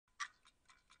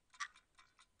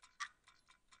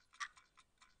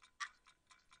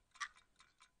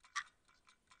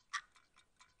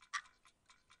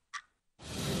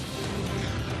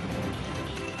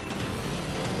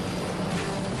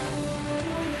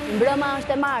Mbrëma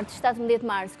është e martë, 17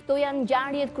 mars. Këto janë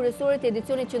ngjarjet kryesore të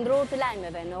edicionit qendror të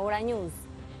lajmeve në Ora News.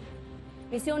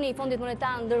 Misioni i Fondit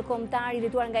Monetar Ndërkombëtar i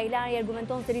drejtuar nga Ilari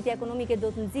argumenton se rritja ekonomike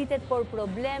do të nxitet, por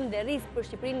problem dhe risk për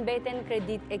Shqipërinë mbeten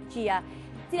kredit e këqija.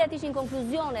 Cilat ishin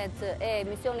konkluzionet e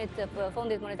misionit të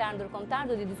Fondit Monetar Ndërkombëtar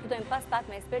do t'i diskutojmë pas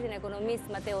pak me ekspertin ekonomist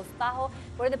Mateo Spaho,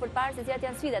 por edhe për parë se cilat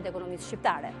janë sfidat e ekonomisë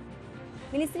shqiptare.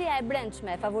 Ministria e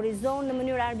Brendshme favorizon në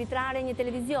mënyrë arbitrare një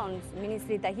televizion.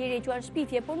 Ministri Tahiri e quan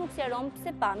shpifje, por nuk sqaron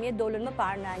pse pamjet dolën më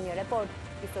parë në një report.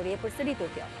 Histori e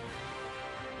përsëritur kjo.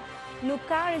 Nuk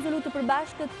ka rezolut të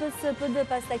përbashkët PSD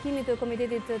pas takimit të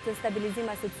Komitetit të Stabilizim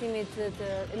Asociimit të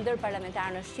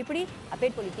Ndërparlamentar në Shqipëri,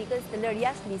 apel politikës të lërë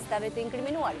jashtë listave të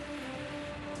inkriminuarit.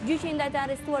 Gjyqi ndaj të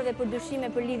arrestuarve për dyshime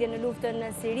për lidhje në luftën në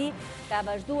Siri ka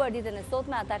vazhduar ditën e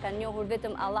sotme. Ata kanë njohur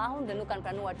vetëm Allahun dhe nuk kanë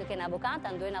pranuar të kenë avokat.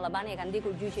 Andoin Allabani e kanë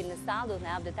ndikur gjyqin në sallë, do të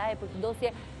na jap detaje për këtë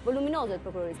dosje voluminoze të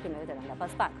prokurorisë krimeve të rënda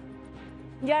pas pak.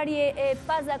 Ngjarje e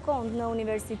pazakont në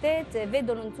universitet,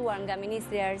 vetë denoncuar nga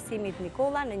Ministri i Arsimit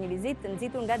Nikolla në një vizitë të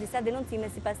nxitur nga disa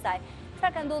denoncime sipas saj.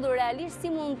 Çfarë ka ndodhur realisht,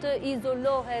 si mund të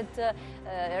izolohet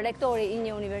rektori i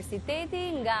një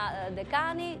universiteti nga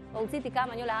dekani, Olciti ka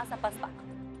Manjola Asa pas pak.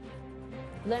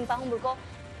 Lëjmë pa humbur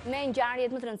kohë me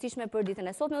ngjarjet më të rëndësishme për ditën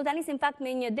e sotme. Do ta nisim fakt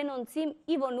me një denoncim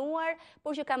i vonuar,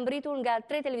 por që ka mbritur nga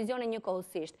 3 televizione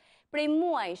njëkohësisht. Prej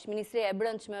muajsh, Ministria e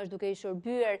Brendshme është duke i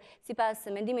shërbyer sipas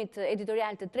mendimit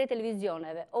editorial të 3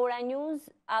 televizioneve, Ora News,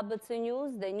 ABC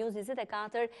News dhe News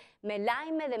 24, me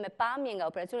lajme dhe me pamje nga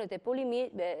operacionet e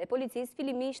policisë,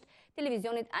 fillimisht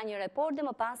televizionit A1 Report dhe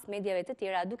më pas mediave të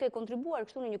tjera, duke kontribuar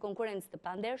kështu në një konkurrencë të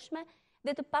pandershme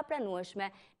dhe të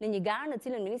papranueshme në një garë në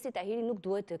cilën Ministri Tahiri nuk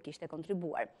duhet të kishte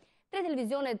kontribuar. 3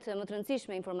 televizionet më të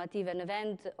rëndësishme informative në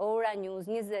vend, Ora News,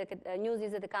 News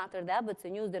 24 dhe ABC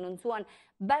News, denoncuan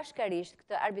bashkarisht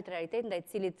këtë arbitraritet ndaj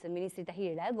cilit Ministri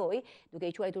Tahiri reagoi,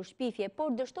 duke i quajtur shpifje,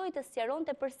 por dështoi të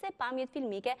sqaronte përse pamjet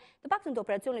filmike të paktën të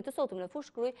operacionit të sotëm në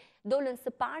Fushë Krujë dolën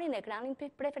së pari në ekranin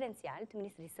preferencial të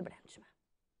Ministrisë së Brendshme.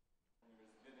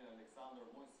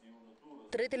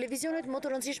 3 televizionet më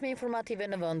të rëndësishme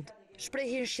informative në vend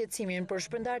shprehin shqetësimin për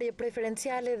shpërndarje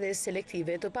preferenciale dhe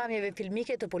selektive të pamjeve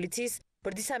filmike të policisë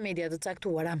për disa media të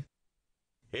caktuara.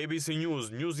 ABC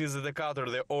News, News 24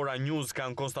 dhe Ora News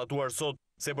kanë konstatuar sot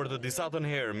se për të disatën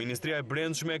herë Ministria e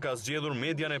Brendshme ka zgjedhur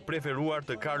median e preferuar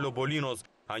të Carlo Bolinos,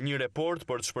 A1 Report,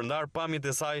 për të shpërndar pamjet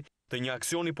e saj të një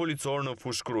aksioni policor në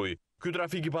Fushë Krujë. Ky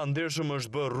trafik i pandershëm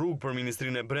është bërë rrugë për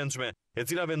Ministrinë e Brendshme, e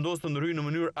cila vendos të ndryjë në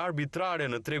mënyrë arbitrare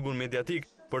në tregun mediatik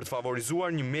për të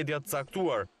favorizuar një media të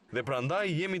caktuar, dhe prandaj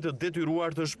jemi të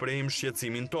detyruar të shprehim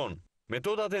shqetësimin ton.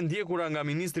 Metodat e ndjekura nga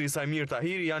Ministri Sajmir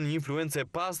Tahiri janë një influencë e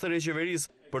pastër e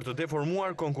qeverisë për të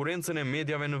deformuar konkurrencën e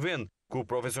mediave në vend, ku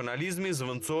profesionalizmi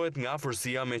zvendçohet nga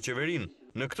afërsia me qeverinë.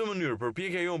 Në këtë mënyrë,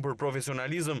 përpjekja jonë për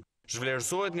profesionalizëm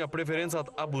zhvlerësohet nga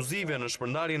preferencat abuzive në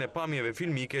shpërndarjen e pamjeve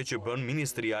filmike që bën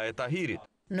Ministria e Tahirit.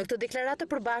 Në këtë deklaratë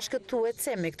përbashkët thuhet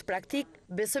se me këtë praktik,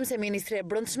 besojmë se Ministria e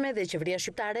Brendshme dhe Qeveria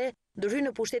Shqiptare do hyjnë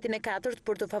në pushtetin e 4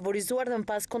 për të favorizuar dhe më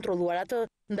pas kontrolluar atë.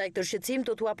 Ndaj këtë shqetësim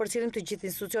do t'u përcjellim të gjithë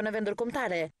institucioneve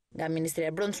ndërkombëtare. Nga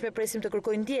Ministria e Brendshme presim të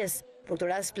kërkojnë ndjes për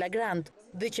këtë rast flagrant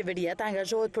dhe qeveria të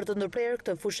angazhohet për të ndërprerë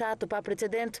këtë fushat të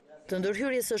paprecedent të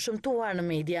ndërhyrjes së shëmtuar në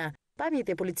media. Pamjet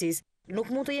e policisë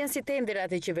nuk mund të jenë si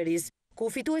tenderat e qeverisë, ku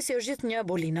fituesi është gjithnjë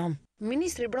Bolino.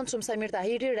 Ministri i Brendshëm Sajmir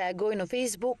Tahiri reagoi në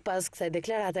Facebook pas kësaj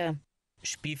deklarate.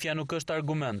 Shpifja nuk është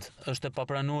argument, është e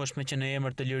papranueshme që në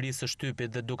emër të lirisë së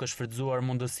shtypit dhe duke shfrytzuar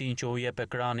mundësinë që u jep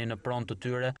ekrani në pronë të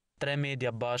tyre, 3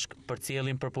 media bashk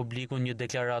përcjellin për publikun një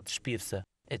deklaratë shpifse,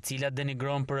 e cila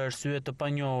denigron për arsye të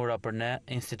panjohura për ne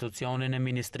institucionin e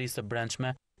Ministrisë së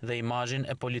Brendshme dhe imazhin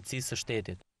e policisë së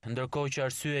shtetit. Ndërkohë që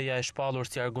arsyeja e shpallur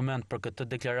si argument për këtë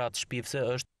deklaratë shpifse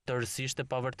është tërësisht e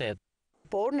pavërtetë.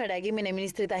 Por në reagimin e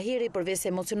Ministrit Tahiri përveç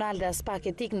emocional dhe as pak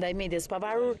etik ndaj medias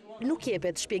pavarur, nuk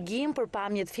jepet shpjegim për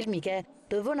pamjet filmike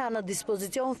të vëna në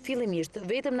dispozicion fillimisht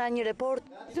vetëm në një report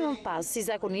dhe më pas, si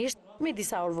zakonisht, me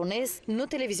disa orë vonesë në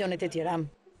televizionet e tjera.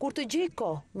 Kur të gjej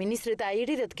kohë, Ministri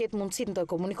Tahiri dhe të ketë mundësinë të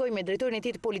komunikojë me drejtorin e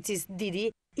tij të policisë Didi,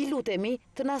 i lutemi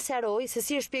të na sqarojë se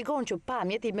si e shpjegon që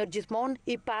pamjet i merr gjithmonë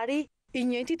i pari i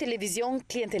njëjti televizion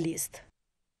klientelist.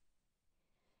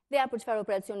 Dhe për çfarë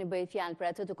operacioni bëhet fjalë, për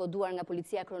atë të koduar nga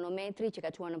policia kronometri që ka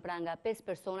çuar në pranga 5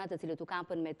 persona të cilët u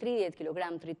kapën me 30 kg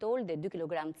tritol dhe 2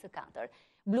 kg C4.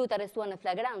 Blut arrestuan në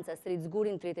flagrancë Astrid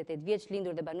Zgurin, 38 vjeç,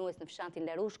 lindur dhe banues në fshatin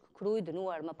Larushk, Kruj,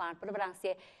 dënuar më parë për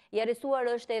vrasje. I arrestuar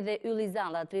është edhe Ylli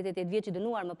Zalla, 38 vjeç, i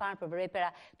dënuar më parë për vepra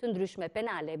të ndryshme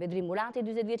penale. Bedri Murati,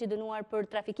 40 vjeç, i dënuar për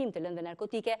trafikim të lëndëve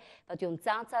narkotike. Fatjon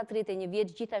Caca, 31 vjeç,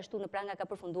 gjithashtu në pranga ka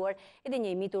përfunduar edhe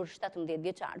një i mitur 17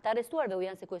 vjeçar. Të arrestuarve u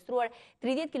janë sekuestruar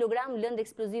 30 kg lëndë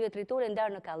eksplozive tritore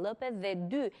ndarë në Kallëpe dhe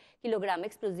 2 kg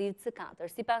eksploziv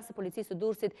C4. Sipas policisë së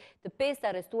Durrësit, të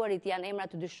 5 arrestuarit janë emra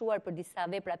të dyshuar për disa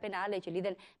vepra penale që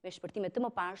lidhen me shpërtime të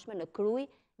mëparshme në Kruj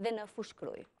dhe në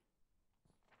Fushkruj.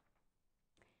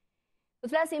 Do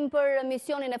të flasim për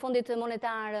misionin e Fondit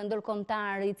Monetar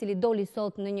Ndërkombëtar, i cili doli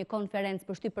sot në një konferencë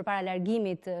përshtyp përpara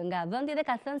largimit nga vendi dhe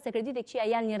ka thënë se kreditë e këqija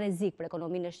janë një rrezik për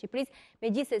ekonominë e Shqipërisë,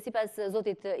 megjithëse sipas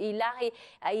zotit Ilahi,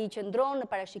 ai qëndron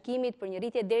në parashikimit për një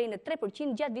rritje deri në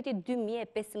 3% gjatë vitit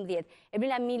 2015.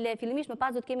 Ebrila Mile, fillimisht më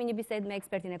pas do të kemi një bisedë me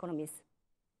ekspertin ekonomisë.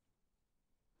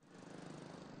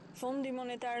 Fondi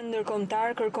Monetar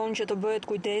Ndërkombëtar kërkon që të bëhet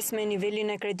kujdes me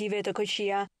nivelin e kredive të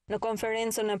këqija. Në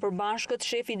konferencën e përbashkët,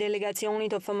 shefi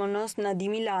delegacionit të FMN-s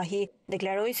Nadim Ilahi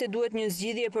deklaroi se duhet një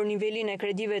zgjidhje për nivelin e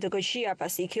kredive të këqija,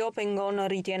 pasi kjo pengon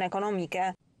rritjen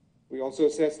ekonomike.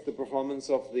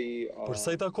 Për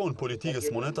sa i takon politikës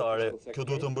monetare, kjo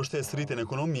duhet të mbështesë rritjen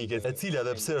ekonomike, e cila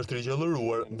edhe pse është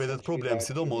rigjallëruar, mbetet problem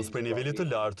sidomos për nivelit të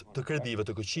lartë të kredive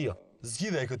të këqija.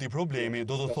 Zgjidhja e këtij problemi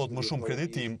do të thotë më shumë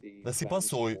kreditim dhe si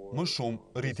pasojë më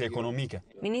shumë rritje ekonomike.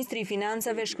 Ministri i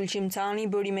Financave Shkëlqim Cani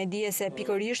bëri me dije se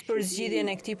pikërisht për zgjidhjen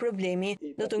e këtij problemi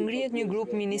do të ngrihet një grup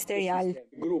ministerial.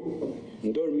 Grup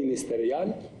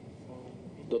ndërministerial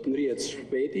do të ngrihet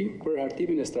shpejti për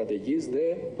hartimin e strategjisë dhe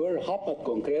për hapat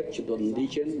konkret që do të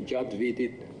ndiqen gjatë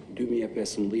vitit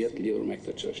 2015 lidhur me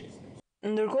këtë çështje.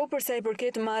 Ndërkohë, përsa i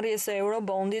përket marrjes së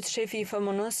eurobondit, shefi i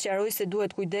FMN-s sqaroi se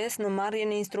duhet kujdes në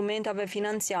marrjen e instrumentave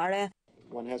financiare.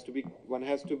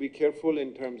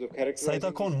 Sa i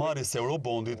takon marrjes së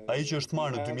eurobondit, ai që është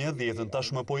marrë në 2010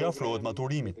 tashmë po i afrohet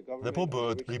maturimit dhe po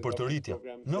bëhet ripërtëritja.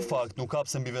 Në fakt, nuk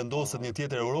hapse mbi vendoset një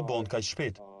tjetër eurobond kaq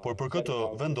shpejt, por për këtë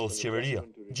vendos qeveria.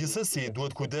 Gjithsesi,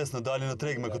 duhet kujdes në daljen në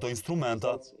treg me këto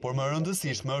instrumenta, por më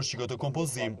rëndësishme është që këtë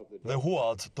kompozim dhe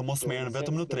huat të mos merren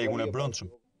vetëm në tregun e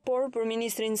brendshëm. Por për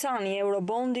ministrin Cani,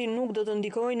 eurobondi nuk do të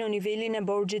ndikojë në nivelin e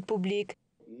borxhit publik.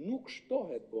 Nuk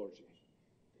shtohet borxhi.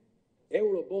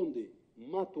 Eurobondi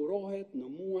maturohet në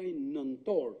muajin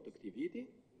nëntor të këtij viti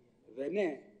dhe ne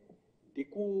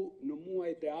diku në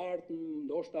muajt e ardhmë,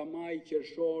 ndoshta maj,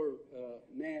 qershor,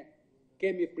 ne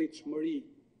kemi pritshmëri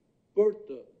për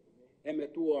të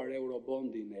emetuar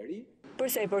eurobondin e ri.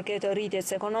 Përsa i përket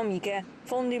rritjes ekonomike,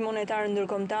 Fondi Monetar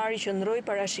Ndërkombëtar qëndroi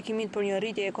parashikimit për një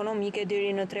rritje ekonomike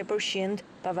deri në 3%,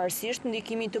 pavarësisht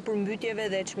ndikimit të përmbytjeve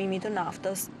dhe çmimit të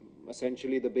naftës.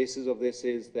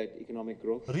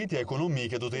 Rritja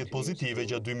ekonomike do të jetë pozitive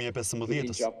gjatë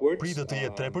 2015-s. Pritet të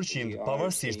jetë 3%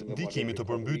 pavarësisht ndikimit të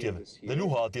përmbytjeve dhe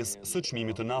luhatjes së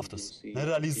çmimit të naftës. Ne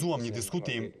realizuam një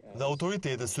diskutim dhe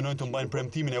autoritetet synojnë të mbajnë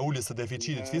premtimin e uljes së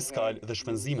deficitit fiskal dhe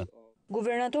shpenzimet.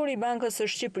 Guvernatori i Bankës së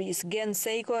Shqipërisë, Gen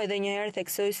Sejko, edhe njëherë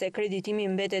theksoi se kreditimi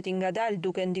mbetet i ngadalë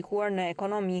duke ndikuar në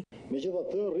ekonomi.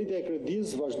 Megjithatë, rritja e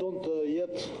kredisë vazhdon të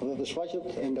jetë dhe të shfaqet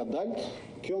e ngadalt,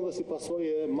 kjo dhe si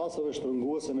pasojë e masave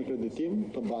shtrënguese në kreditim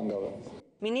të bankave.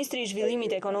 Ministri i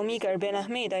Zhvillimit Ekonomik Erben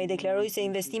Ahmeta i deklaroi se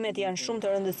investimet janë shumë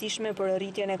të rëndësishme për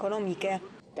rritjen ekonomike.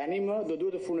 Tani më do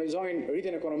duhet të furnizojnë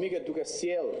rritjen ekonomike duke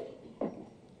sjellë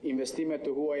investime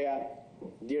të huaja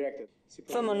direkte.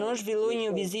 FMN zhvilloi një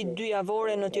vizitë 2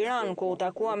 javore në Tiranë, ku u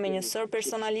takua me një sër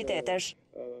personalitetesh.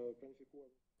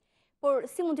 Por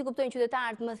si mund t'i kuptojnë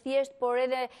qytetarët më thjesht, por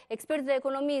edhe ekspertët e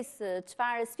ekonomisë,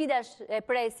 çfarë sfidash e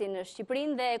presin në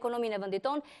Shqipërinë dhe ekonominë e vendit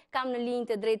tonë? Kam në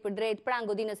linjë të drejt për drejt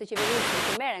pranë godinës së qeverisë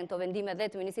që merren këto vendime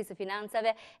dhe të Ministrisë së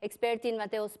Financave, ekspertin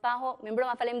Mateo Spaho.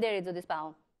 Mirëmbrëma, faleminderit zoti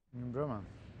Spaho. Mirëmbrëma.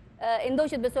 E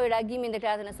ndoqët besoj reagimin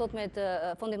deklaratën e sotme të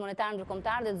Fondit Monetar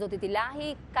Ndërkombëtar dhe të zotit Ilahi,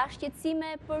 ka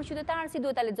shqetësime për qytetarët, si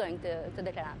duhet ta lexojnë këtë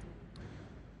deklaratë?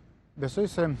 Besoj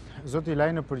se zoti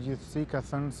Ilahi në përgjithësi ka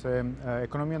thënë se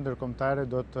ekonomia ndërkombëtare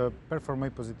do të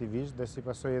performojë pozitivisht dhe si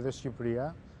pasojë edhe Shqipëria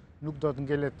nuk do të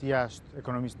ngelet jashtë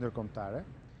ekonomisë ndërkombëtare,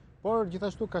 por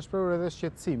gjithashtu ka shprehur edhe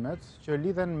shqetësimet që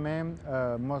lidhen me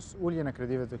mos uljen e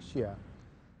kredive të këqija.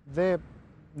 Dhe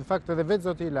në fakt edhe vetë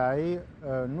zoti Ilahi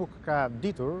nuk ka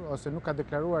ditur ose nuk ka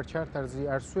deklaruar qartë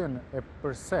arsyen e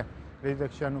pse kreditë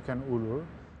e këqija nuk janë ulur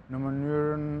në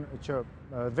mënyrën që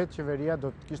vetë qeveria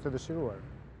do të kishte dëshiruar.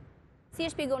 Si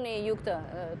e shpjegoni ju këtë?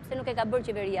 Pse nuk e ka bërë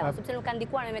qeveria, ose pse nuk ka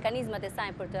ndikuar me mekanizmat e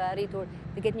saj për të arritur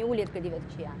të ketë një ulje të kredive të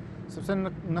këqija? Sepse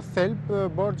në thelb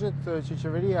borxhet që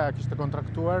qeveria kishte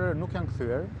kontraktuar nuk janë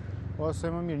kthyer, ose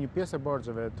më mirë një pjesë e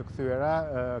borxheve të kthyera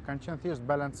kanë qenë thjesht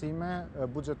balancime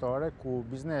buxhetore ku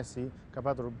biznesi ka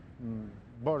patur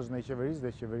borxh ndaj qeverisë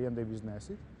dhe qeveria ndaj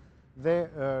biznesit dhe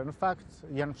në fakt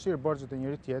janë fshirë borxhet e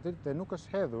njëri tjetrit dhe nuk është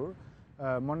hedhur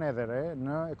monedhe re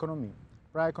në ekonomi.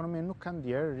 Pra ekonomia nuk ka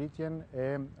ndjerë rritjen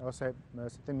ose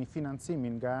si themi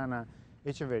financimin nga ana e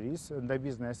qeverisë ndaj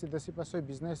biznesit dhe si pasojë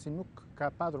biznesi nuk ka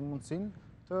patur mundësinë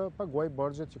të paguajë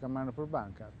borxhet që ka marrë nëpër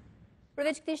banka.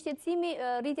 Përveç këtij shqetësimi,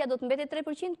 rritja do të mbetet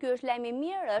 3%, ky është lajm i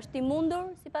mirë, është i mundur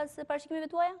sipas parashikimeve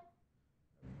tuaja?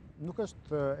 Nuk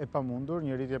është e pamundur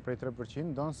një rritje prej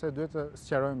 3%, donse duhet të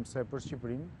sqarojmë se për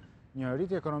Shqipërinë një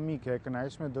rritje ekonomike e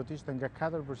kënaqshme do të ishte nga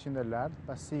 4% e lartë,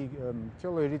 pasi kjo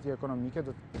lloj rritje ekonomike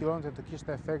do të fillonte të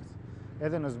kishte efekt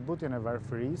edhe në zbutjen e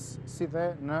varfërisë, si dhe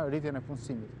në rritjen e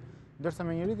punësimit. Ndërsa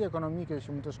me një rritje ekonomike që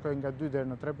mund të shkojë nga 2 deri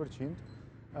në 3%,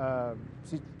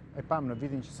 si e pam në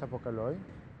vitin që sapo kaloi,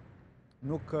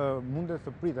 nuk mundet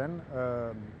të priten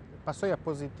pasoja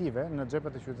pozitive në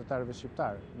xhepat e qytetarëve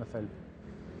shqiptarë, në thelb.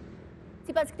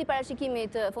 Sipas këtij parashikimi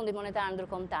të Fondit Monetar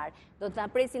Ndërkombëtar, do të na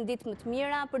presin ditë më të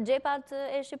mira për xhepat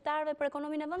e shqiptarëve për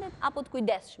ekonominë e vendit apo të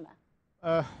kujdesshme?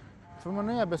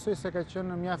 FMN-ja besoj se ka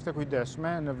qenë mjaft e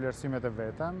kujdesshme në vlerësimet e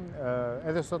veta.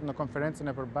 Edhe sot në konferencën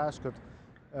e përbashkët,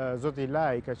 zoti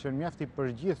Laj ka qenë mjaft i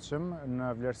përgjithshëm në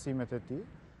vlerësimet e tij.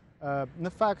 Në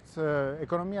fakt,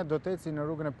 ekonomia do të eci në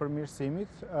rrugën e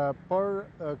përmirësimit, por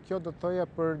kjo do të thoja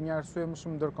për një arsye më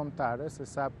shumë ndërkombëtare se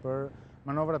sa për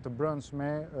manovra të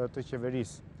brendshme të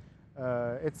qeverisë,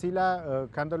 e cila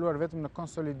ka ndaluar vetëm në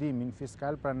konsolidimin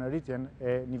fiskal, pra në rritjen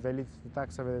e nivelit të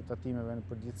taksave dhe tatimeve në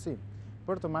përgjithësi,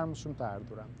 për të marrë më shumë të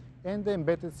ardhura. Ende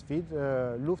mbetet sfidë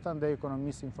lufta ndaj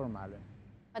ekonomisë informale.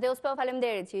 Mateo Speu,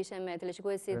 faleminderit që ishe me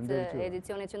teleshikuesit e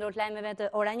edicionit qendror të lajmeve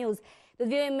të Ora News. Do të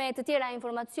vijojmë me të tjera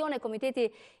informacione. Komiteti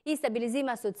i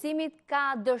stabilizimit të asociimit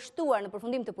ka dështuar në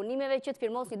përfundim të punimeve që të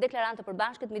firmos një deklaratë të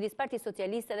përbashkët midis Partisë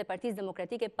Socialiste dhe Partisë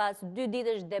Demokratike pas 2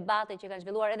 ditësh debate që kanë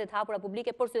zhvilluar edhe të hapura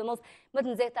publike, por sidomos më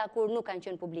të nxehta kur nuk kanë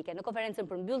qenë publike. Në konferencën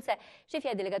përmbyllëse,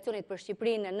 shefja e delegacionit për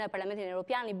Shqipërinë në Parlamentin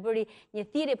Evropian i bëri një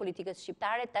thirrje politikës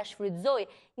shqiptare ta shfrytëzojë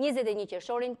 21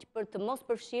 qershorin për të mos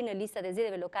përfshirë në listat e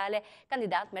zgjedhjeve lokale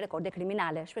kandidat me rekorde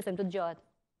kriminale. Shpresojmë të dëgjohet.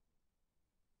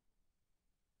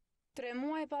 3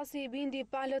 muaj pasi i bindi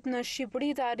palët në Shqipëri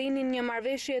të arrinin një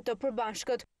marrëveshje të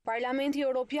përbashkët, Parlamenti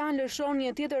Evropian lëshon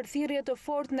një tjetër thirrje të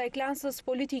fortë ndaj klasës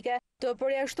politike të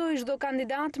përjashtojë çdo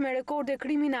kandidat me rekorde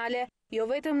kriminale, jo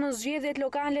vetëm në zgjedhjet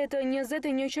lokale të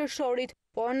 21 qershorit,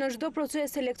 por në çdo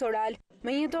proces elektoral.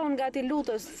 Me një ton gati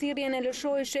lutës, thirrjen e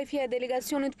lëshoi shefja e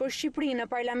delegacionit për Shqipërinë në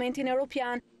Parlamentin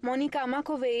Evropian, Monika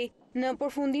Makovej, në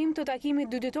përfundim të takimit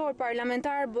dyditor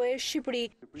parlamentar BE Shqipëri,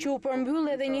 që u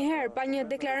përmbyll edhe një herë pa një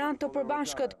deklaratë të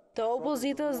përbashkët të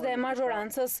opozitës dhe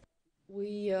mazhorancës.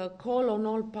 We call on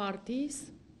all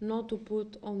parties not to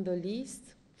put on the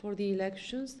list for the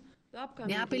elections.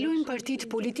 Ne apelojmë partitë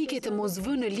politike të mos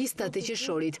vënë në listat e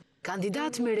qershorit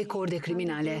kandidat me rekorde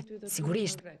kriminale,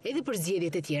 sigurisht edhe për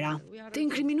zgjedhjet e tjera. Të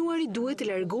inkriminuarit duhet të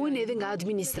largohen edhe nga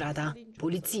administrata.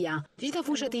 Policia, të gjitha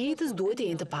fushat e jetës duhet të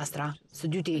jenë të pastra. Së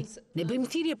dyti, ne bëjmë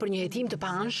thirrje për një hetim të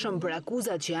paanshëm për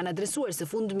akuzat që janë adresuar së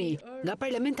fundmi nga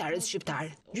parlamentarët shqiptar.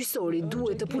 Gjyqësori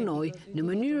duhet të punojë në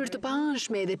mënyrë të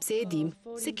paanshme edhe pse e dim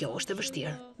se kjo është e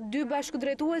vështirë. 2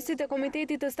 bashkëdrejtuesit e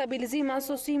Komitetit të Stabilizimit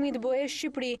Asociimit BE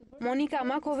Shqipëri, Monika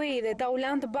Makovej dhe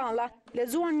Taulant Balla,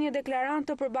 lexuan një deklaratë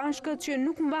të përbashkët që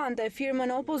nuk mbante firmën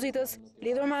e opozitës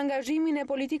lidhur me angazhimin e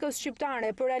politikës shqiptare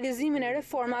për realizimin e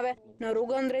reformave në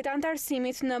rrugën drejt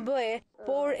antarësimit në BE,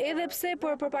 por edhe pse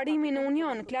për përparimin në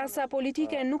Union, klasa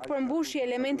politike nuk përmbushi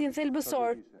elementin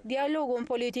thelbësor, dialogun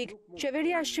politik.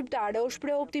 Qeveria shqiptare u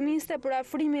shpreh optimiste për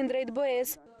afrimin drejt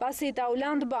BE-s, pasi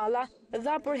Taulant Balla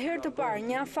dha për herë të parë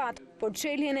një afat për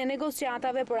çeljen e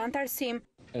negociatave për antarësim.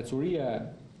 Ecuria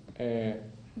e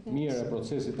mirë e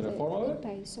procesit të reformave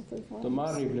të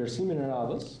marrë i vlerësimin e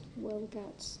radhës,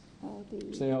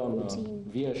 pse jo në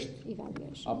vjesht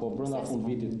apo brenda fund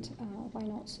vitit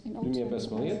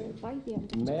 2015,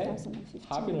 me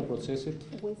hapjen e procesit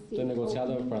të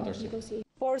negociatave për antarësim.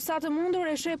 Por sa të mundur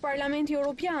e sheh Parlamenti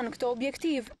Evropian këtë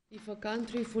objektiv. If a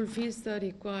country fulfills the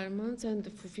requirements and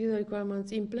fulfill the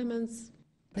requirements implements.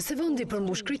 Nëse vendi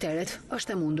përmbush kriteret,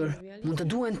 është e mundur. Mund të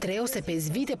duhen 3 ose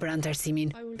 5 vite për antarësimin,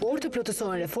 por të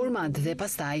plotësohen reformat dhe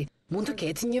pastaj mund të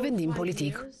ketë një vendim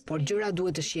politik, por gjëra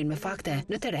duhet të shihen me fakte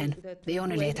në terren dhe jo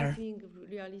në letër.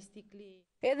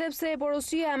 Edhe pse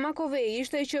porosia e Makovej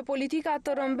ishte që politika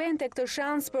të rrëmbente këtë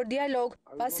shans për dialog,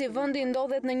 pasi vendi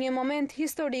ndodhet në një moment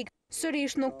historik,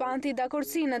 sërish nuk panti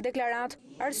dakordsi në deklaratë.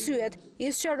 Arsyet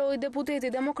i sqaroi deputeti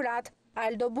demokrat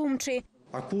Aldo Bumçi.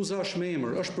 Akuza është me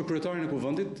emër, është për kryetarin e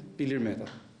kuvendit Ilir Meta.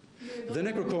 Dhe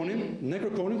ne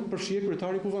kërkonim përfshirje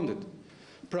kryetari i kuvendit.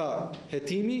 Pra,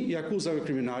 hetimi i akuzave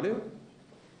kriminale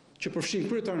që përfshin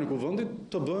kryetarin e kuvendit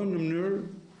të bëhen në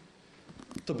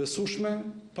mënyrë të besueshme,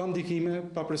 pa ndikime,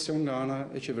 pa presion nga ana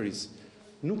e qeverisë.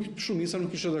 Shumica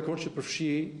nuk ishte dakord që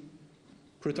përfshihej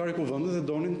kryetari i kuvendit dhe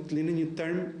donin të linin një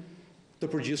term të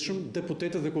përgjithshëm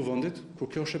deputetët e kuvendit, kur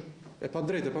kjo është e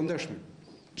padrejtë, e pandeshme.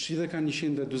 Çfarë kanë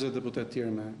 140 deputet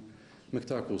tjerë me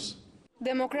këtë akuzë.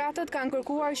 Demokratët kanë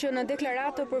kërkuar që në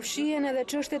deklaratë të përfshihen edhe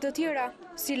çështje të tjera,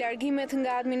 si largimet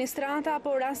nga administrata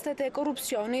apo rastet e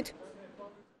korrupsionit.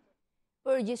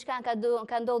 Për gjithçka ka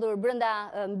ndodhur brenda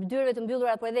dyerve të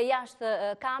mbyllura, por edhe jashtë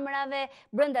kamerave,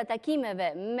 brenda takimeve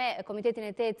me Komitetin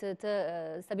e 8 të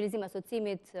Stabilizimit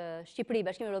Asociimit Shqipëri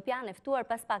Bashkimi Evropian, e ftuar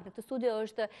pas pak në këtë studio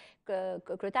është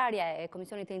kryetarja e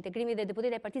Komisionit të Integrimit dhe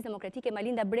deputetja e Partisë Demokratike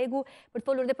Malinda Bregu për të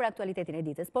folur dhe për aktualitetin e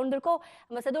ditës. Por ndërkohë,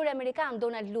 ambasadori amerikan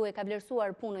Donald Lu ka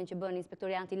vlerësuar punën që bën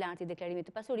Inspektoriati i Lartë i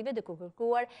Deklarimit të Pasurive dhe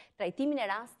kërkuar trajtimin e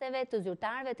rasteve të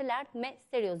zyrtarëve të lartë me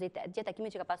seriozitet, gjatë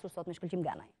takimit që ka pasur sot me Shkëlqim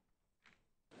Ganaj.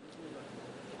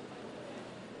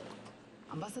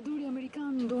 Ambasadori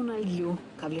Amerikan Donald Lu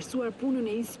ka vlerësuar punën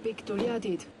e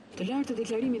Inspektoriatit të Lartë të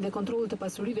Deklarimit dhe Kontrollit të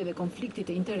Pasurive dhe Konfliktit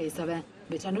të Interesave,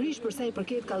 veçanërisht për sa i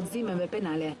përket kallëzimeve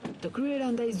penale të kryera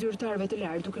ndaj zyrtarëve të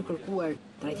lartë, duke kërkuar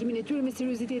trajtimin e tyre me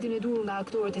seriozitetin e duhur nga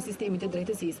aktorët e sistemit të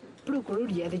drejtësisë,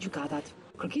 prokuroria dhe gjykatat.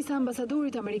 Kërkesa e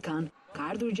ambasadorit amerikan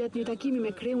ka ardhur gjatë një takimi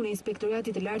me kreun e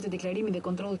Inspektoriatit të Lartë të Deklarimit dhe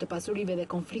Kontrollit të Pasurive dhe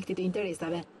Konfliktit të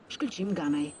Interesave, Shkëlqim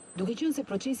Ganaj. Duke qenë se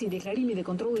procesi i deklarimit dhe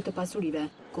kontrollit të pasurive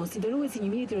konsiderohet si një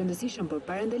mjet i rëndësishëm për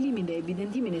parandalimin dhe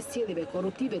evidentimin e sjelljeve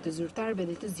korruptive të zyrtarëve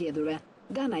dhe të zgjedhurve,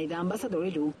 Ganaj dhe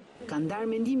ambasadori Lu kanë ndarë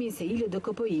mendimin se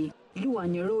ILDKPI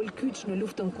luan një rol kyç në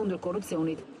luftën kundër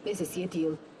korrupsionit dhe se si e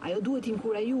tillë, ajo duhet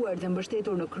inkurajuar dhe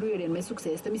mbështetur në kryerjen me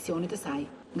sukses të misionit të saj.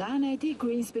 Nga ana e tij,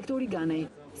 kryeinspektori Ganaj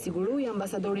siguroi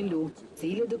ambasadorin Lu se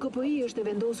ILDKPI është e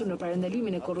vendosur në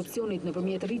parandalimin e korrupsionit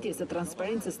nëpërmjet rritjes së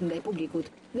transparencës ndaj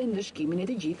publikut dhe ndëshkimin e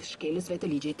të gjithë shkelësve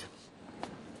të ligjit.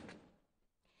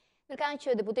 Ndërkaq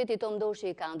që deputeti Tom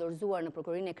Doshi ka dorëzuar në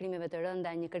Prokurorinë e Krimeve të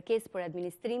Rënda një kërkesë për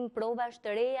administrim provash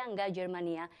të reja nga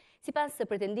Gjermania. Sipas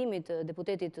deputendimit të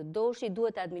deputetit Doshi,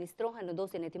 duhet të administrohen në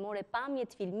dosjen hetimore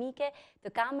pamjet filmike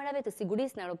të kamerave të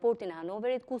sigurisë në aeroportin e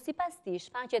Hanoverit, ku sipas tij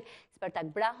shfaqet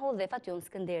Spartak Braho dhe Fatjon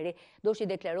Skënderi. Doshi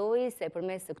deklaroi se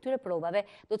përmes këtyre provave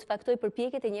do të faktojë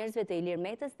përpjekjet e njerëzve të Ilir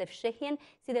Metës dhe fshehjen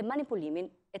si dhe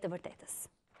manipulimin e të vërtetës.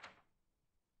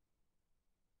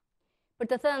 Për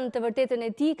të thënë të vërtetën e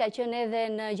tij, ka qenë edhe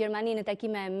në Gjermani në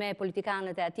takime me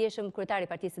politikanët e atjeshëm, kryetari i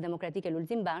Partisë Demokratike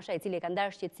Lulzim Basha, i cili ka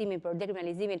ndarë shqetësimin për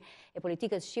dekriminalizimin e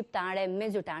politikës shqiptare me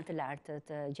zyrtarë të lartë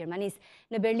të Gjermanisë.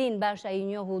 Në Berlin, Basha i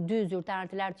njohu 2 zyrtarë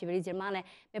të lartë të qeverisë gjermane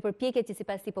me përpjekjet që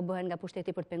sipas tij po bëhen nga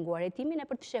pushteti për të penguar hetimin e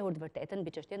për të shehur të vërtetën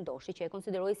mbi çështjen Doshi, që e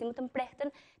konsideroi si më të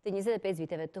mprehtën të 25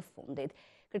 viteve të fundit.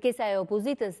 Kërkesa e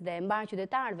opozitës dhe e mbar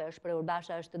qytetarëve është prehur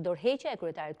Basha është dorëheqja e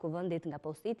kryetarit të kuvendit nga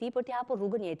posti i tij për t'i hapur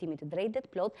rrugën një hetimi të drejtë dhe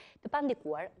të plot të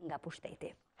pandikuar nga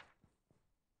pushteti.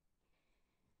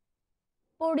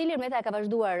 Por Ilir Meta ka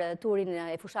vazhduar turin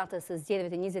e fushatës së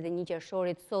zgjedhjeve të 21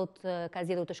 qershorit, sot ka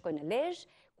zgjedhur të shkojë në Lezhë,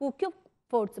 ku kjo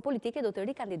forcë politike do të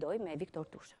rikandidojë me Viktor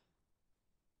Tushën.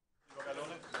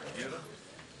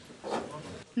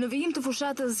 Në vijim të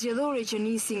fushatës zgjedhore që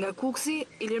nisi nga Kuksi,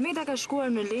 Ilir Meta ka shkuar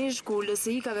në Lezhë, ku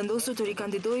LSI ka vendosur të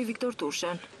rikandidojë Viktor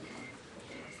Tushën.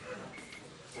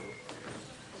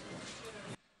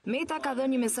 Meta ka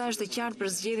dhënë një mesazh të qartë për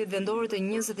zgjedhjet vendore të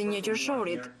 21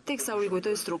 qershorit, teksa u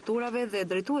rikujtoi strukturave dhe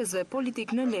drejtuesve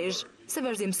politik në Lezhë se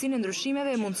vazhdimsinë e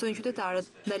ndryshimeve e mundsojnë qytetarët,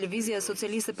 ndaj Lëvizja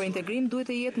Socialiste për Integrim duhet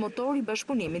të jetë motori i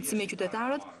bashkëpunimit si me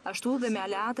qytetarët, ashtu dhe me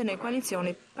aleatën e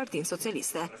koalicionit Partinë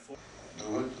Socialiste.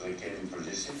 Duhet dhe kemi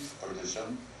përgjegjësi për të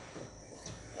qenë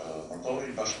motori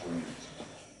i bashkëpunimit,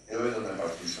 jo vetëm me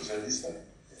Partinë Socialiste,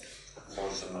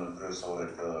 forcën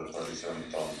kryesore të koalicionit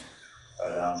tonë,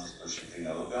 Aleancës për Shqipërinë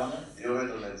Evropiane, jo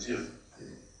vetëm me gjithë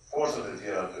forcat e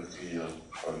tjera të këtij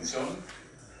koalicioni,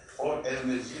 por edhe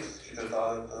me gjithë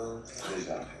qytetarët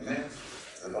lezhëianë, me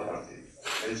dhe pa parti,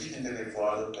 me gjithë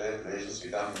intelektualët e Lezhës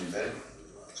që kanë një ide,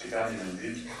 që kanë një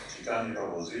mendim, që kanë një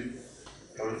propozim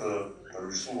për të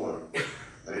përmirësuar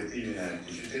drejtimin e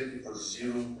këtij qyteti, për të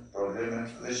zgjidhur probleme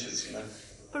dhe shqetësime.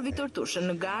 Për Viktor Tushën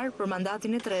në garë për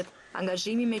mandatin e tretë,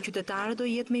 angazhimi me qytetarët do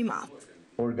jetë më i madh.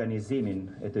 Organizimin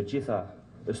e të gjitha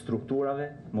strukturave,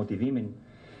 motivimin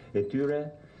e tyre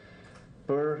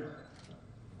për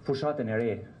fushatën e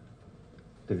re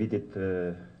të vitit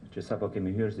që sapo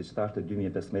kemi hyrë si start të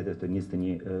 2015 të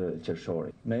 21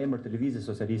 qershorit. Në emër të Lëvizjes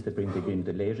Socialiste për Integrim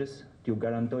të Lezhës, t'ju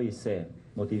garantoj se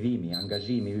motivimi,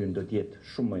 angazhimi ynë do të jetë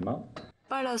shumë më i madh.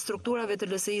 Para strukturave të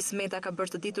LSI-s, Meta ka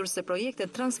bërë të ditur se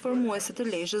projektet transformuese të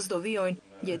Lezhës do vijojnë,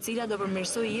 gjë e cila do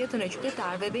përmirësojë jetën e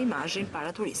qytetarëve dhe imazhin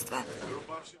para turistëve.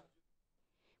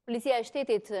 Policia e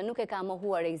shtetit nuk e ka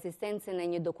mohuar ekzistencën e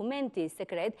një dokumenti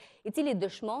sekret i cili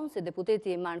dëshmon se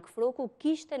deputeti Mark Froku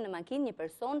kishte në makinë një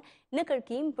person në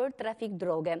kërkim për trafik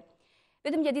droge.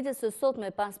 Vetëm gjatë ditës së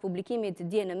sotme pas publikimit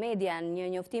dje në media,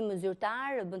 një njoftim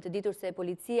zyrtar bën të ditur se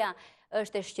policia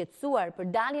është e shqetësuar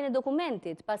për daljen e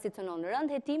dokumentit, pasi cënon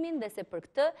rënd hetimin dhe se për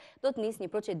këtë do të nisë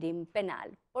një procedim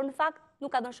penal. Por në fakt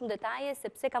nuk ka dhënë shumë detaje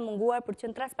sepse ka munguar për të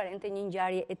qenë transparente një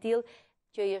ngjarje e tillë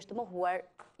që i është mohuar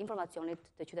informacionit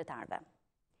të qytetarëve.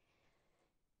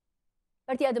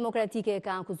 Partia Demokratike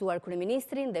ka akuzuar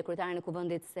kryeministrin dhe kryetarin e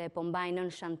kuvendit se po mbajnë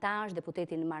në shantazh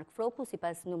deputetin Mark Froku,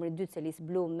 sipas numrit 2 të listë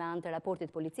blu me anë të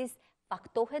raportit policisë,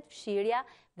 faktohet fshirja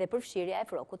dhe përfshirja e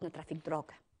Frokut në trafik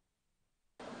droge.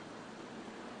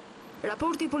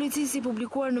 Raporti i policisë i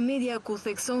publikuar në media ku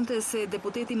theksonte se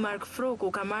deputeti Mark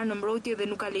Froku ka marrë në mbrojtje dhe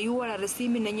nuk ka lejuar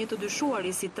arrestimin e një të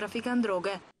dyshuari si trafikant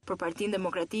droge, për Partinë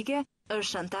Demokratike është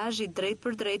shantazh i drejt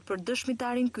për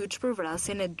dëshmitarin kyç për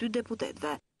vrasjen e 2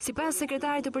 deputetëve. Sipas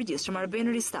sekretarit të përgjithshëm Arben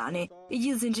Ristani, i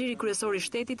gjithë zinxhiri kryesor i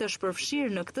shtetit është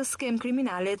përfshirë në këtë skemë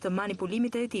kriminale të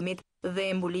manipulimit të hetimit dhe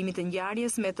embulimit të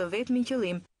ngjarjes me të vetmin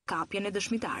qëllim kapjen e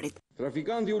dëshmitarit.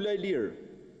 Trafikanti u laj lirë,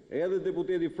 edhe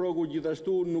deputeti Froku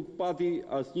gjithashtu nuk pati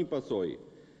asnjë pasojë,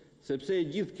 sepse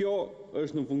gjithë kjo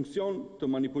është në funksion të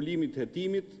manipulimit të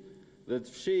hetimit dhe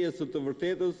të fshehjes së të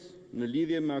vërtetës në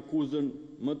lidhje me akuzën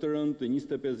më të rëndë të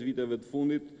 25 viteve të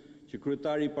fundit që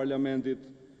kryetari i parlamentit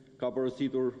ka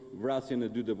porositur vrasjen e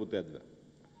 2 deputetëve.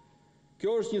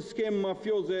 Kjo është një skemë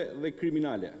mafioze dhe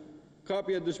kriminale.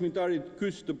 Kapja e dëshmitarit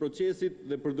kyç të procesit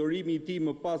dhe përdorimi i tij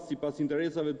më pas sipas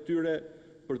interesave të tyre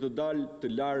për të dalë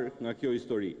të larg nga kjo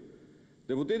histori.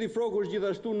 Deputeti Froku është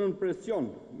gjithashtu nën presion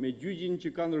me gjyqin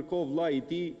që ka ndërkohë vllai i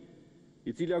tij,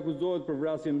 i cili akuzohet për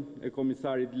vrasjen e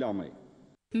komisarit Lamaj.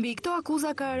 Mbi këto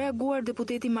akuza ka reaguar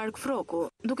deputeti Mark Froku,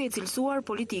 duke i cilësuar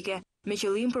politike, me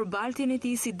qëllim për baltjen e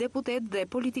tij si deputet dhe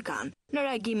politikan. Në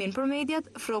reagimin për mediat,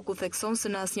 Froku thekson se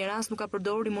në asnjë rast nuk ka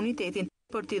përdorur imunitetin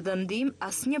për t'i dhënë ndihmë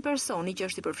asnjë personi që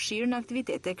është i përfshirë në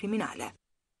aktivitete kriminale.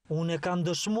 Unë e kam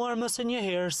dëshmuar më së një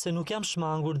herë se nuk jam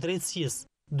shmangur drejtësisë,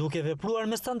 duke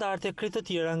vepruar me standarde krejt të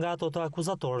tjera nga ato të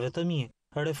akuzatorëve të mi.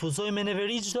 Refuzoj me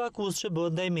neveri çdo akuzë që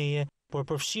bëhet ndaj meje, por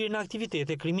përfshirë në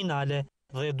aktivitete kriminale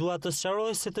dhe dua të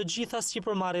sqaroj se të gjitha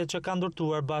sipërmarrjet që kanë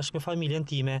ndërtuar bashkë me familjen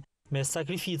time, me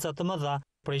sakrifica të mëdha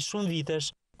prej shumë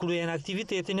vitesh, kryen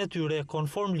aktivitetin e tyre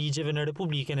konform ligjeve në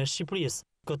Republikën e Shqipërisë.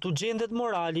 Këtu gjendet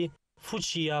morali,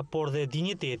 fuqia, por dhe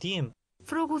dinjiteti im.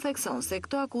 Froku thekson se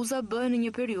këto akuza bëhen në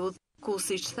një periudhë ku,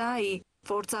 siç tha ai,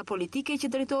 forca politike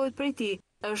që drejtohet prej tij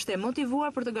është e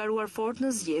motivuar për të garuar fort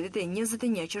në zgjedhjet e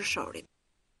 21 qershorit.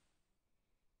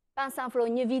 Pas afro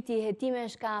një viti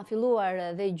hetimesh ka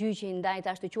filluar dhe gjyqi ndaj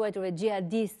të ashtu quajturve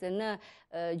xhihadistë në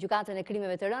gjykatën e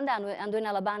krimeve të rënda.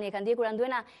 Anduena Allabani e ka ndjekur.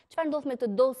 Anduena, çfarë ndodh me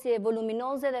të dosje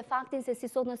voluminoze dhe faktin se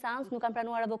si sot në seancë nuk kanë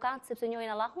pranuar avokat sepse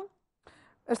njohin Allahun?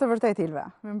 Është vërtet, Ilva,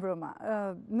 me mbrëma.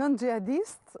 9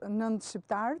 xhihadistë, 9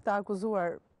 shqiptar të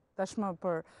akuzuar tashmë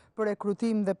për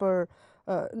rekrutim dhe për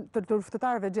të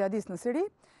luftëtarëve xhihadistë në Siri,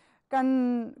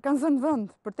 kanë zënë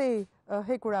vend për te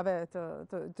hekurave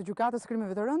të gjykatës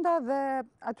krimeve të rënda dhe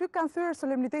aty kanë thyrë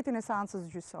solemnitetin e seancës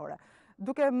gjyqësore,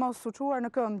 duke mos u çuar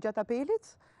në këmbë gjatë apelit,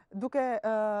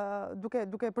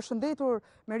 duke përshëndetur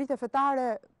me rite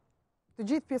fetare të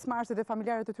gjithë pjesëmarrësit dhe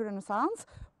familjarët e tyre në seancë,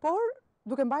 por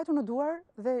duke mbajtur në duar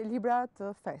dhe libra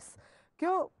të fesë.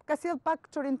 Kjo ka sjell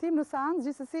pak çoritim në seancë,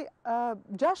 gjithsesi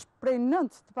 6 prej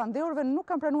 9 të pandehurve nuk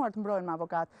kanë pranuar të mbrohen me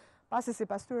avokat, pasi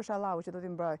sipas tyre është Allahu që do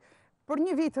t'i mbrojë. Për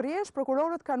një vit rresht,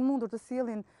 prokurorët kanë mundur të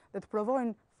sjellin dhe të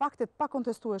provojnë faktet pa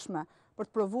kontestueshme për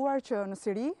të provuar që në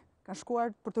Siri kanë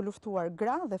shkuar për të luftuar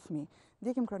gra dhe fëmijë.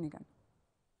 Ndjekim kronikën.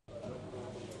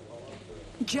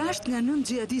 6 nga 9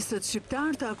 xhihadistët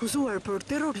shqiptar të akuzuar për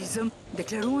terrorizëm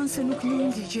deklaruan se nuk njohin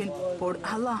ligjin, por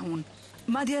Allahun.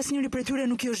 Madje asnjëri prej tyre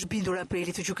nuk i është bindur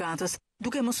apelit të gjykatës,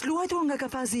 duke mos luajtur nga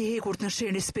kafazi i hekurt në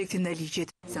shenjë respektin ndaj ligjit.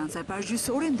 Seanca e parë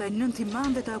gjyqësore ndaj 9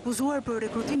 imamëve të akuzuar për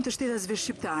rekrutim të shtetasve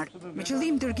shqiptar, me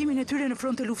qëllim dërgimin e tyre në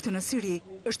fronte lufte në Siri,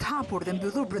 është hapur dhe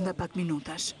mbyllur brenda pak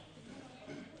minutash.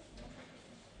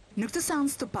 Në këtë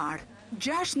seancë të parë,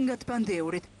 6 nga të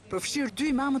pandehurit, përfshirë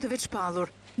 2 imamët e veçpallur,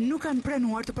 nuk kanë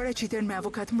pranuar të paraqiten me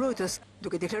avokat mbrojtës,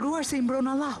 duke deklaruar se i mbron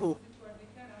Allahu.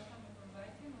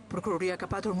 Prokuroria ka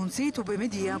patur mundësi të bëjë me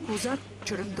dije akuzat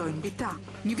që rëndojnë mbi ta.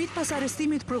 Një vit pas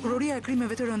arrestimit, Prokuroria e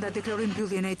Krimeve të Rënda deklaroi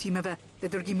mbylljen e hetimeve dhe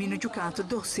dërgimin në gjykatë të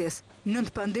dosjes.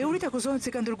 9 pandehurit akuzohen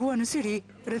se kanë dërguar në Siri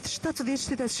rreth 70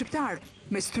 shtetas shqiptar,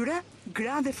 mes tyre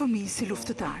gra dhe fëmijë si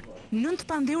luftëtar. 9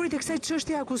 pandeurit e kësaj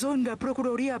çështje akuzohen nga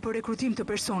prokuroria për rekrutim të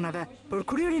personave, për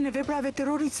kryerjen e veprave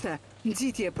terroriste,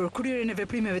 nxitje për kryerjen e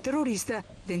veprimeve terroriste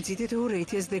dhe nxitje të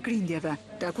urrëties dhe grindjeve.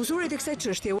 Të akuzuarit e kësaj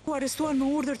çështje u arrestuan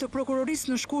me urdhër të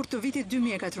prokurorisë në shkurt të vitit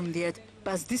 2014.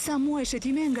 Pas disa muaj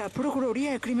shëtime nga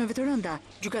prokuroria e krimeve të rënda,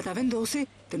 gjykata vendosi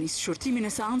të nisë shurtimin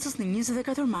e seancës në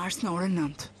 24 mars në orën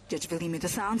 9. Gjatë zhvillimit të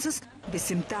seancës,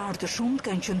 besimtarë të shumtë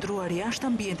kanë qëndruar jashtë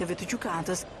ambienteve të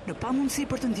gjykatës në pamundësi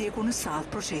për të ndjekur në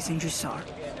sallë procesin gjyqësor.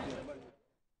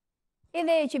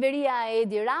 Edhe qeveria e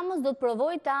Edi Ramës do të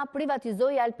provojë ta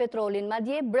privatizojë Alpetrolin,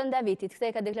 madje brenda vitit, këtë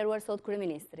e ka deklaruar sot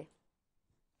kryeministri.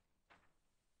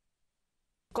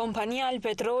 Kompania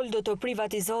Alpetrol do të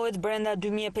privatizohet brenda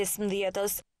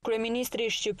 2015-s. Kryeministri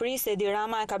i Shqipërisë Edi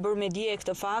Rama e ka bërë me dije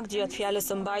këtë fakt gjatë fjalës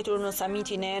së mbajtur në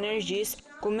samitin e energjisë,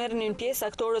 ku merrnin pjesë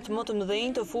aktorët më të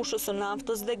mëdhenj të fushës së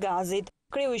naftës dhe gazit.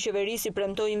 Kreu i qeverisë i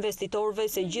premtoi investitorëve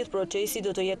se gjithë procesi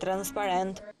do të jetë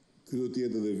transparent. Ky do të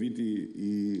jetë edhe viti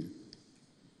i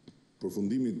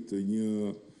përfundimit të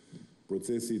një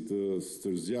procesi të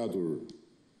stërzgjatur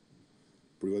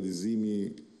privatizimi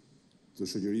të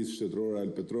shoqërisë shtetërore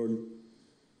Alpetrol,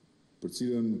 për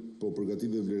cilën po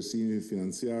përgatitet vlerësimi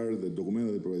financiar dhe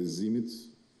dokumentat e privatizimit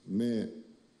me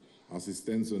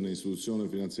asistencën e institucioneve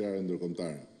financiare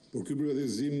ndërkombëtare. Por ky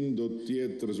privatizim do të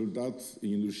jetë rezultat i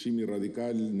një ndryshimi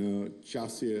radikal në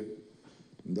qasje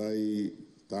ndaj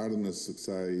të ardhmes së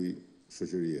kësaj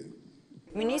shoqërie.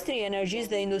 Ministri i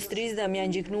Energjisë dhe Industrisë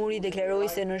Damian Gjiknuri deklaroi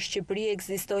se në Shqipëri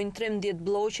ekzistojnë 13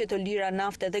 blloqe të lira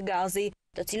nafte dhe gazi,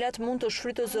 të cilat mund të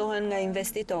shfrytëzohen nga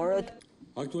investitorët.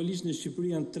 Aktualisht në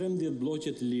Shqipëri janë 13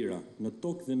 blloqe të lira në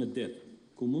tokë dhe në det,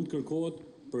 ku mund kërkohet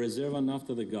për rezerva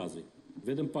nafte dhe gazi.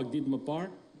 Vetëm pak ditë më parë,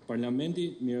 Parlamenti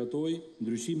miratoi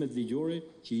ndryshimet ligjore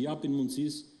që i japin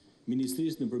mundësisë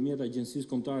Ministrisë nëpërmjet Agjencisë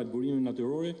Kombëtare të Burimeve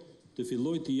Natyrore të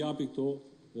fillojë të japi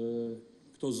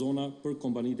këto zona për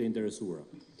kompanitë e interesuara.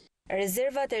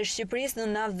 Rezervat e Shqipërisë në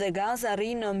naftë dhe gaz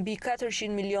arrin në mbi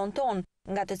 400 milion ton,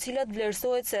 nga të cilat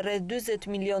vlerësohet se rreth 40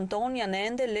 milion ton janë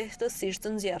ende lehtësisht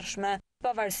të nxjerrshme.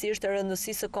 Pavarësisht të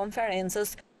rëndësisë së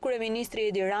konferencës, kryeministri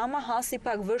Edi Rama hasi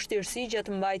pak vështirësi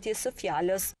gjatë mbajtjes së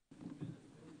fjalës.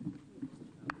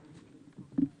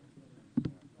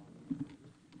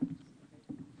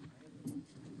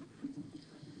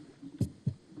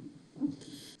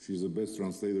 She's the best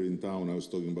translator in town. I was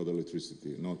talking about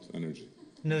electricity, not energy.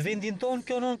 Në vendin ton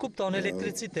kjo nën kupton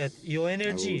elektricitet, jo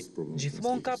energji.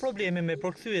 Gjithmonë ka probleme me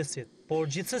përkthyesit, por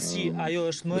gjithsesi ajo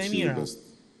është më e mira.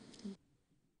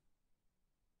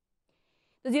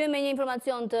 Do të vijmë me një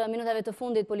informacion të minutave të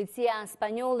fundit. Policia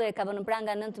spanjolle ka vënë në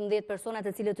pranga 19 persona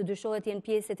të cilët të dyshohet jenë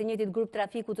pjesë të njëjtit grup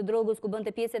trafiku të drogës ku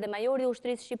bënte pjesë edhe majori i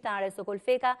ushtrisë shqiptare Sokol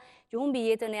Feka, që humbi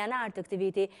jetën e janar të këtij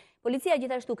viti. Policia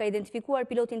gjithashtu ka identifikuar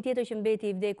pilotin tjetër që mbeti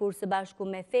i vdekur së bashku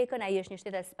me Fekën, ai është një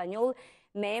shtetas spanjoll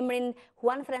me emrin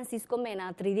Juan Francisco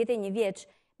Mena, 31 vjeç.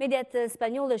 Mediat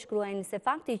spanjolle shkruajnë se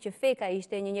fakti që Feka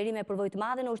ishte një njeri me përvojë të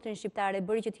madhe në ushtrinë shqiptare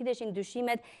bëri që të hidheshin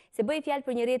dyshimet se bëi fjalë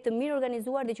për një rrjet të mirë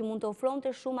organizuar dhe që mund të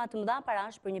ofronte shuma të mëdha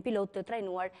parash për një pilot të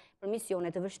trajnuar për misione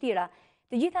të vështira.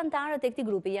 Të gjithë anëtarët e këtij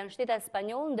grupi janë shtetas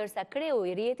spanjoll, ndërsa kreu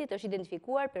i rrjetit është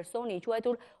identifikuar personi i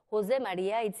quajtur Jose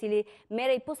Maria, i cili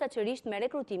merrej posaçërisht me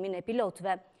rekrutimin e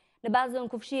pilotëve. Në bazën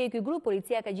kufshie i këtij grup,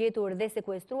 policia ka gjetur dhe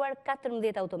sekuestruar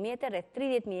 14 automjete, rreth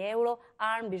 30.000 euro,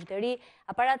 armë, bizhteri,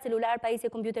 aparat celular,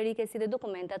 pajisje kompjuterike si dhe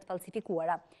dokumentat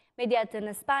falsifikuara. Mediat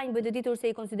në Spanjë bëjnë të ditur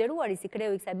se i konsideruari si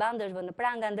kreu i kësaj bande është vënë në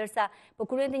pranga, ndërsa po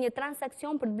kryente një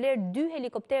transakcion për të blerë 2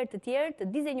 helikopterë të tjerë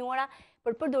të dizenjuara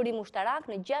për përdorim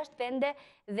ushtarak në 6 vende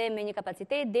dhe me një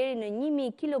kapacitet deri në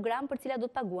 1.000 kg, për cilat do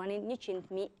të paguanin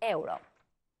 100.000 euro.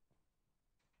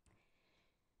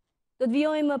 Do të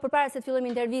vijojmë përpara se të fillojmë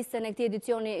intervistën e këtij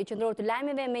edicioni qendror të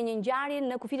lajmeve me një ngjarje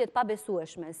në kufitet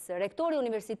pabesueshme. Rektori i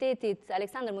Universitetit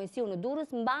Aleksandër Mojsiu në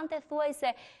Durrës mbante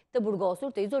thuajse të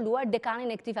burgosur, të izoluar dekanin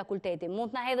e këtij fakulteti.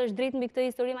 Mund të na hedhësh dritë mbi këtë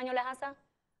histori, Manjola Hasa?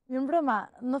 Mirëmbrëma,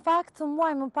 në fakt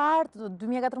muaj më parë,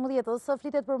 2014,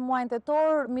 flitet për muajin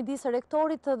tetor, midis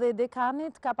rektorit dhe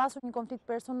dekanit ka pasur një konflikt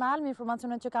personal, me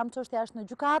informacionet që kam çështja është në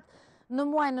gjykat. Në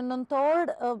muajin nëntor,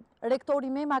 rektori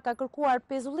Mema ka kërkuar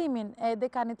pezullimin e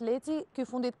dekanit Leci, ky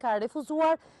fundit ka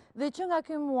refuzuar dhe që nga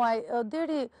ky muaj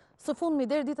deri së fundmi,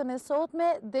 deri ditën e sotme,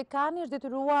 dekani është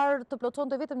detyruar të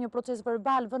plotësonte vetëm një proces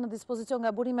verbal vënë në dispozicion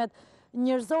nga burimet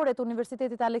njerëzore të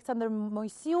Universitetit Aleksandër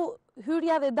Mojsiu,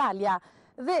 hyrja dhe dalja.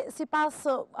 Dhe si pas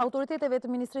autoriteteve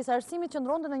të Ministrisë Arsimit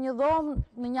qëndronte në një dhomë,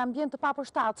 në një ambient të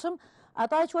papërshtatshëm,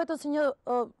 ata e quajtën si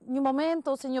një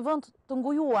moment ose një vend të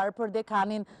ngujuar për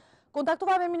dekanin.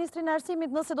 Kontaktuva me Ministrinë e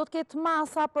Arsimit nëse do të ketë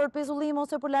masa për pezullim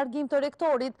ose për largim të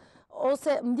rektorit,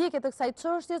 ose ndjekje të kësaj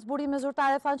çështjes. Burime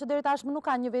zyrtare thanë që deri tashmë nuk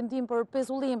ka një vendim për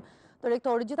pezullim të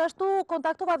rektorit. Gjithashtu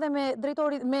kontaktova dhe me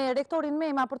rektorin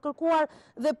Mema për të kërkuar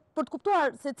dhe për të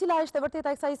kuptuar se cila është e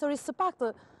vërteta e kësaj historisë, së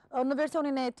paktë në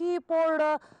versionin e tij, por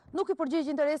nuk i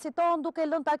përgjigj interesit ton, duke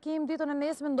lënë takim ditën e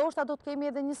nesme, ndoshta do të kemi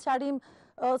edhe një sqarim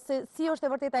se si është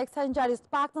e vërteta e kësaj ngjarje, të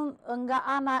paktën nga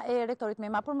ana e rektorit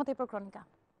Mema. Për më tepër kronika.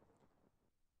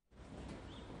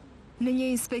 Në një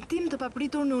inspektim të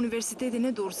papritur në Universitetin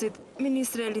e Durrësit,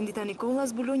 ministre Lindita Nikolla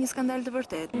zbuloi një skandal të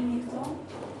vërtet.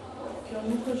 Kjo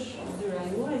nuk është zyra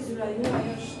juaj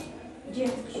është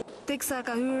gjetë kështu. Teksa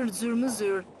ka hyrë zyrë më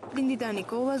zyrë, Lindita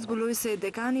Nikolla zbuloi se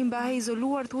dekani mbahej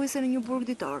izoluar thuajse në një burg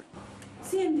ditor.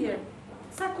 Si e ndjerë?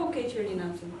 Sa kohë ke qërin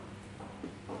aty?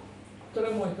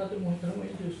 3 muaj, 4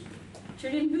 muaj gjysmë.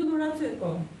 Qërin mbyllur aty?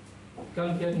 Po.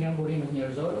 Kam qenë nga burimet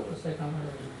njerëzore, përse kam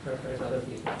përfajta dhe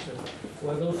pjesë.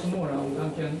 U edhe sëmura, unë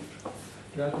kam qenë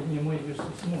gati 1 muaj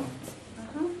gjysmë sëmura.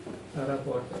 Në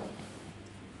raporte.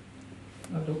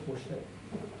 Në do kushte.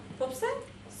 Po pse?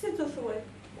 Si të thuaj?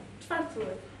 Çfarë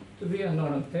thuaj? Të vija në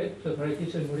orën 8, të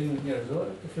paraqiten burimet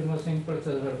njerëzore, të firmosen një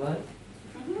proces verbal,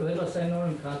 dhe pastaj në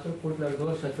orën 4, kur të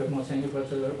largohesh, të firmosen një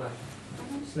proces verbal.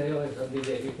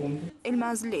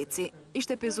 Elmaz Leci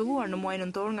ishte pezulluar në muajin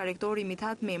nëntor nga rektori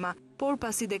Mithat Mema, por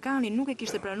pasi dekani nuk e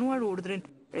kishte pranuar urdhrin,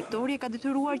 rektori e ka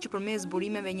detyruar që përmes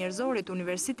burimeve njerëzore të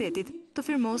universitetit të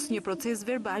firmos një proces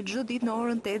verbal çdo ditë në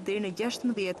orën 8 deri në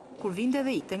 16, kur vinte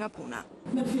dhe ikte nga puna.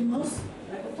 Me firmos?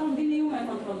 Kupton, vini ju me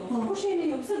kontrollon. Kush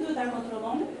jeni ju? Pse duhet ta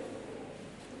kontrolloni?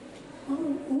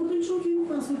 Urdhrin shoqi ju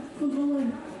pas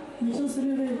kontrollojnë.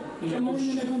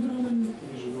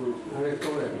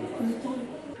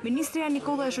 Ministria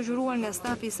Nikolla e shoqëruar nga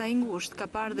stafi i saj i ngushtë ka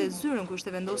parë dhe zyrën ku ishte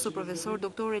vendosur profesor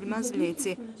doktor Elmaz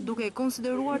Leci, duke e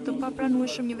konsideruar të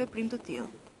papranueshëm një veprim të tillë.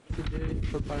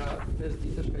 Përpara 5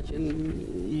 ditësh ka qenë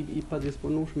i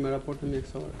padisponueshëm me raporte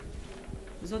mjekësore.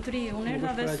 Zotëri, unë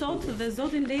erdha dhe sot dhe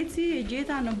zotin Leci e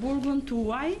gjeta në burgun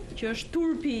tuaj, që është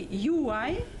turpi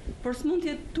juaj, por s'mund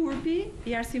të jetë turpi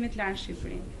i arsimit lartë në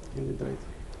Shqipëri. Keni drejtë.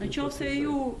 Në qoftë se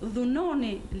ju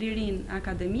dhunoni lirinë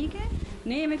akademike,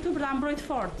 ne jemi këtu për ta mbrojtur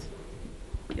fort.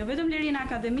 Jo vetëm lirinë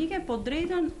akademike, po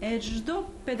drejtën e çdo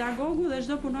pedagogu dhe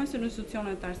çdo punonjës në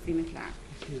institucionet të arsimit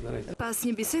lartë. Pas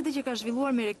një bisede që ka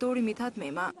zhvilluar me rektori Mithat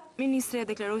Mema, ministre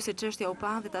deklaroi se çështja u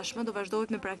pa dhe tashmë do vazhdohet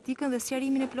me praktikën dhe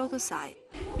sqarimin e plotë të saj.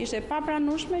 Ishte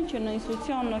papranueshme që në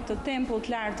institucion në këtë tempull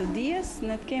të lartë të dijes,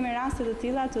 ne të kemi raste të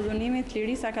tilla të dhunimit të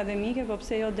lirisë akademike, po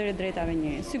pse jo deri drejtave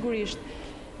njerëz. Sigurisht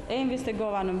e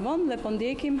investigova në vend dhe po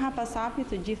ndjekim hapasapi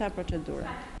të gjitha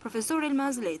procedurat. Profesor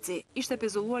Elmaz Leci ishte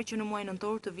pezulluar që në muajin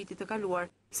nëntor të vitit të kaluar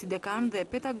si dekan dhe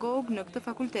pedagog në këtë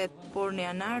fakultet, por në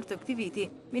janar të këtij viti,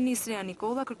 ministria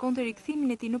Nikolla kërkonte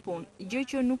rikthimin e tij në punë, gjë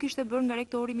që nuk ishte bërë nga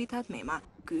rektori Mithat Mema.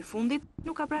 Ky i fundit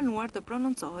nuk ka pranuar të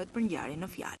prononcohet për ngjarjen në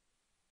fjalë.